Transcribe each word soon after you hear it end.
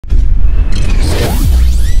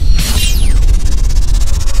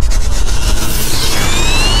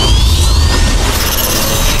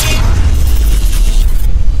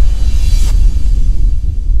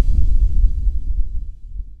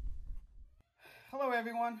Hello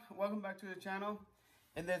everyone, welcome back to the channel.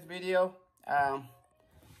 In this video,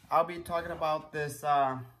 I'll be talking about this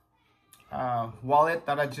wallet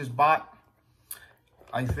that I just bought.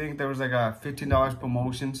 I think there was like a $15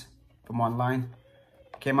 promotions from online.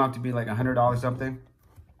 Came out to be like $100 something.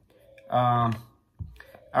 I'm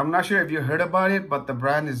not sure if you heard about it, but the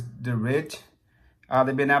brand is The Ridge.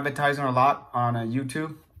 They've been advertising a lot on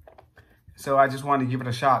YouTube. So I just wanted to give it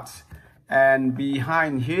a shot. And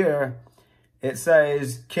behind here, it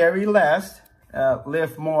says, carry less,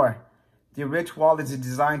 live more. The Ridge wallet is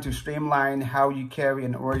designed to streamline how you carry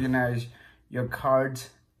and organize your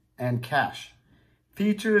cards and cash.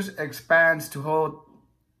 Features expands to hold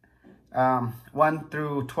 1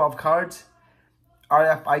 through 12 cards,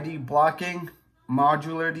 RFID blocking,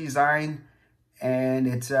 modular design, and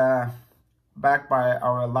it's backed by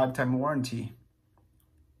our lifetime warranty.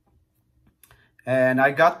 And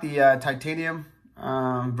I got the titanium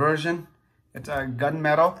version. It's a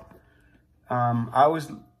gunmetal. I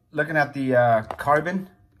was looking at the carbon,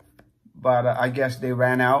 but I guess they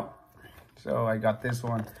ran out. So I got this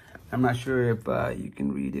one. I'm not sure if you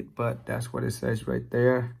can read it, but that's what it says right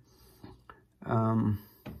there.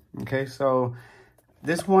 Okay, so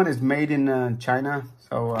this one is made in China.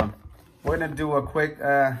 So we're gonna do a quick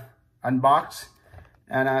unbox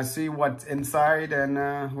and see what's inside,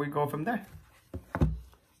 and we go from there.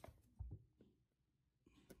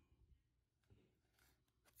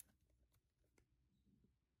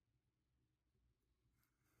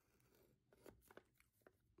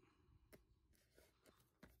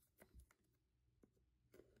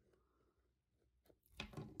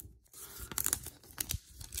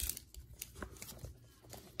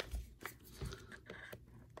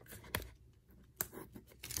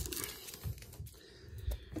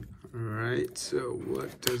 All right, so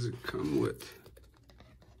what does it come with?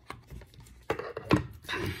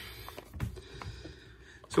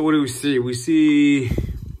 So what do we see? We see,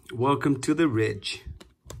 welcome to the Ridge.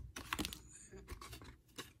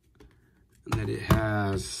 And then it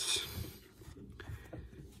has,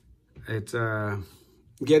 it's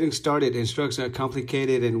getting started. Instructions are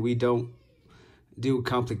complicated and we don't do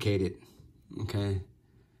complicated, okay?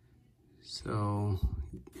 So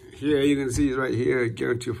here you can see right here,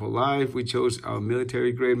 guarantee for life. We chose our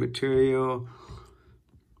military grade material.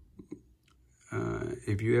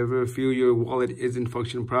 If you ever feel your wallet isn't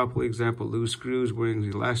functioning properly, example, loose screws, wearing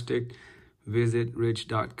elastic, visit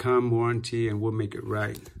ridge.com, warranty, and we'll make it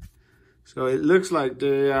right. So it looks like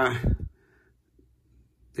they're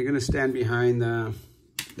gonna stand behind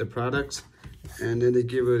the products, and then they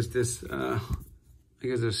give us this, I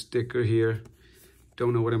guess a sticker here.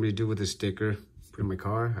 Don't know what I'm gonna do with this sticker. Put in my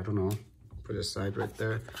car, I don't know. Put it aside right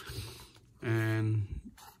there. And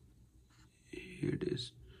here it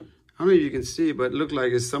is. I don't know if you can see, but it looked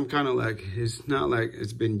like it's some kind of like, it's not like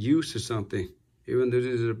it's been used or something. Even though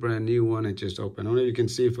this is a brand new one, it just opened. I don't know if you can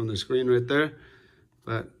see from the screen right there,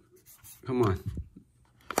 but come on.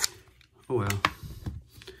 Oh well.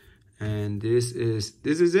 And this is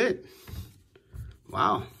it.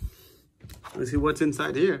 Wow. Let's see what's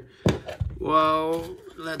inside here. Well,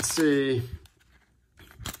 let's see.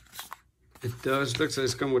 It does, looks like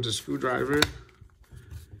it's come with a screwdriver.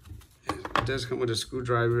 It does come with a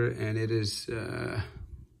screwdriver, and it is,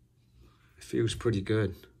 feels pretty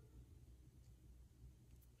good.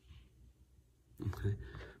 Okay,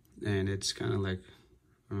 and it's kind of like,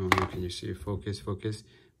 I don't know, can you see it? Focus.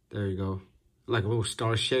 There you go. Like a little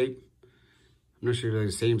star shape. I'm not sure if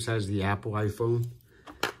it's the same size as the Apple iPhone,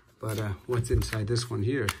 but what's inside this one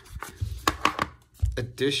here?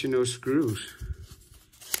 Additional screws.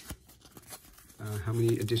 How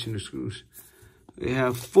many additional screws? We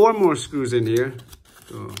have 4 more screws in here.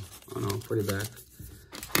 So, oh no, put it back.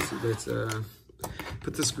 Let's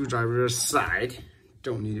put the screwdriver aside.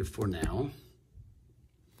 Don't need it for now.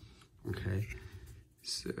 Okay,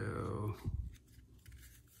 so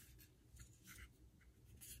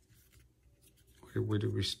where do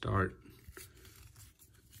we start?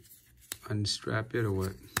 Unstrap it or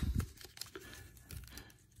what?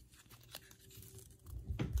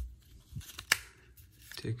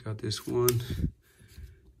 Take out this one.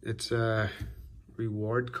 It's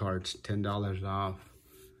reward cards, $10 off.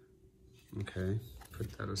 Okay,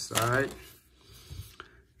 put that aside.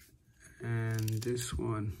 And this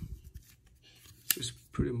one is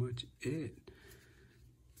pretty much it.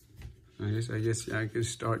 I guess I can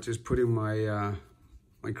start just putting my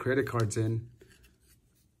my credit cards in.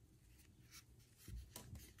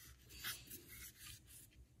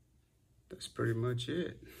 That's pretty much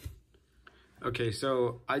it. Okay,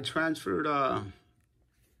 so I transferred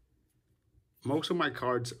most of my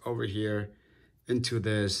cards over here into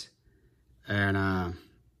this, And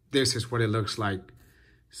this is what it looks like.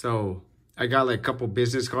 So I got like a couple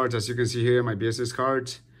business cards, as you can see here, my business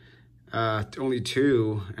cards. Only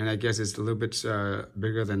 2, and I guess it's a little bit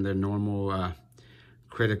bigger than the normal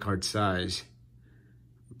credit card size.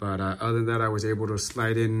 But other than that, I was able to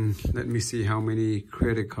slide in, let me see how many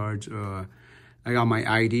credit cards. I got my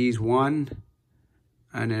IDs, 1,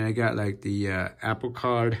 and then I got like the Apple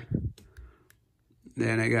card.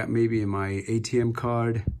 Then I got maybe my ATM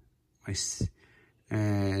card,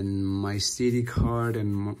 and my CD card,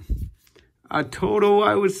 and a total,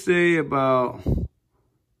 I would say about,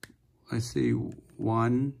 let's see,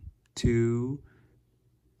 1, 2,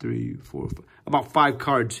 3, 4, 5, about 5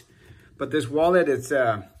 cards. But this wallet, it's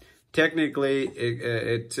technically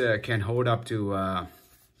it can hold up to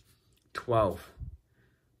 12.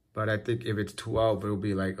 But I think if it's 12, it'll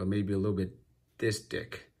be like maybe a little bit this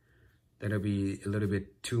thick. That'll be a little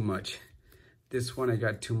bit too much. This one, I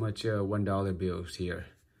got too much $1 bills here.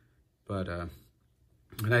 But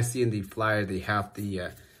when I see in the flyer, they have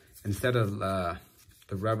the, instead of the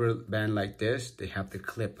rubber band like this, they have the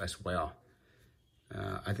clip as well.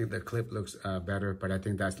 I think the clip looks better, but I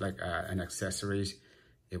think that's like an accessories.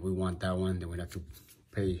 If we want that one, then we'd have to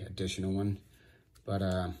pay additional one. But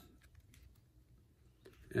I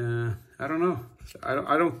don't know.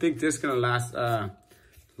 I don't think this is gonna last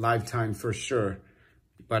lifetime for sure.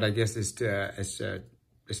 But I guess it's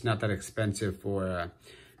not that expensive for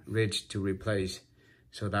Ridge to replace.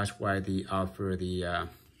 So that's why they offer the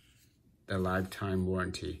lifetime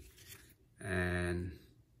warranty.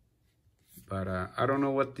 But I don't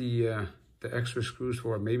know what the extra screws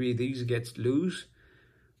for. Maybe these gets loose,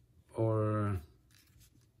 or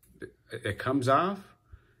it comes off.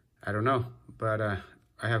 I don't know. But I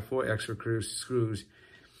have 4 extra screws.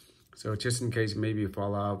 So just in case maybe it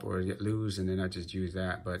fall off or get loose, and then I just use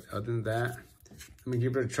that. But other than that, I'm gonna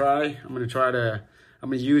give it a try. I'm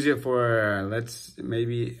gonna use it for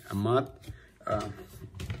maybe a month.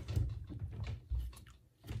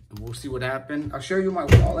 We'll see what happens. I'll show you my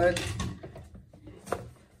wallet.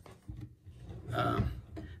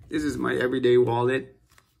 This is my everyday wallet.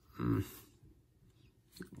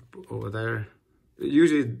 Over there.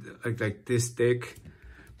 Usually like this thick,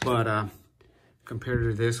 but compared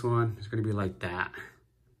to this one, it's gonna be like that.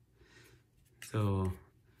 So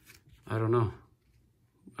I don't know.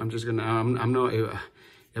 I'm just gonna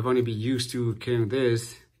I've only be used to carrying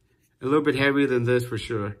this. A little bit heavier than this for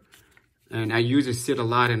sure. And I usually sit a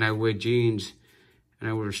lot, and I wear jeans and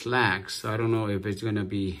I wear slacks. So I don't know if it's gonna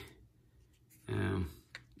be,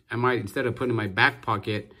 I might, instead of putting it in my back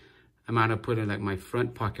pocket, I might have put it in like my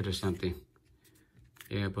front pocket or something.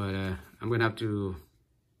 Yeah, but I'm gonna have to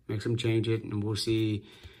make some changes, and we'll see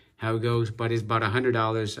how it goes. But it's about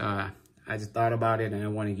 $100. I just thought about it, and I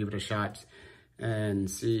want to give it a shot and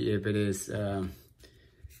see if it is,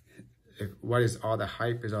 what is all the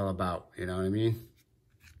hype is all about, you know what I mean?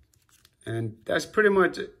 And that's pretty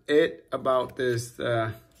much it about this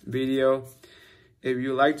video. If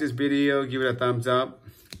you like this video, give it a thumbs up.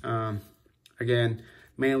 Again,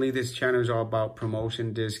 mainly this channel is all about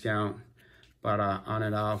promotion, discount, but on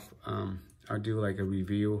and off, I'll do like a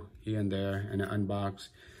review here and there and an unbox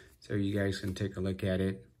so you guys can take a look at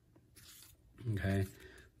it. Okay,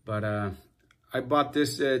 but I bought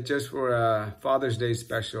this just for a Father's Day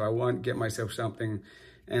special. I want to get myself something.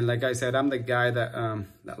 And like I said, I'm the guy that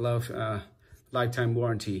loves lifetime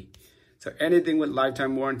warranty. So anything with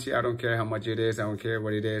lifetime warranty, I don't care how much it is. I don't care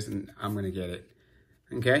what it is, and I'm going to get it.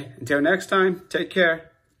 Okay? Until next time, take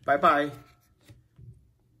care. Bye-bye.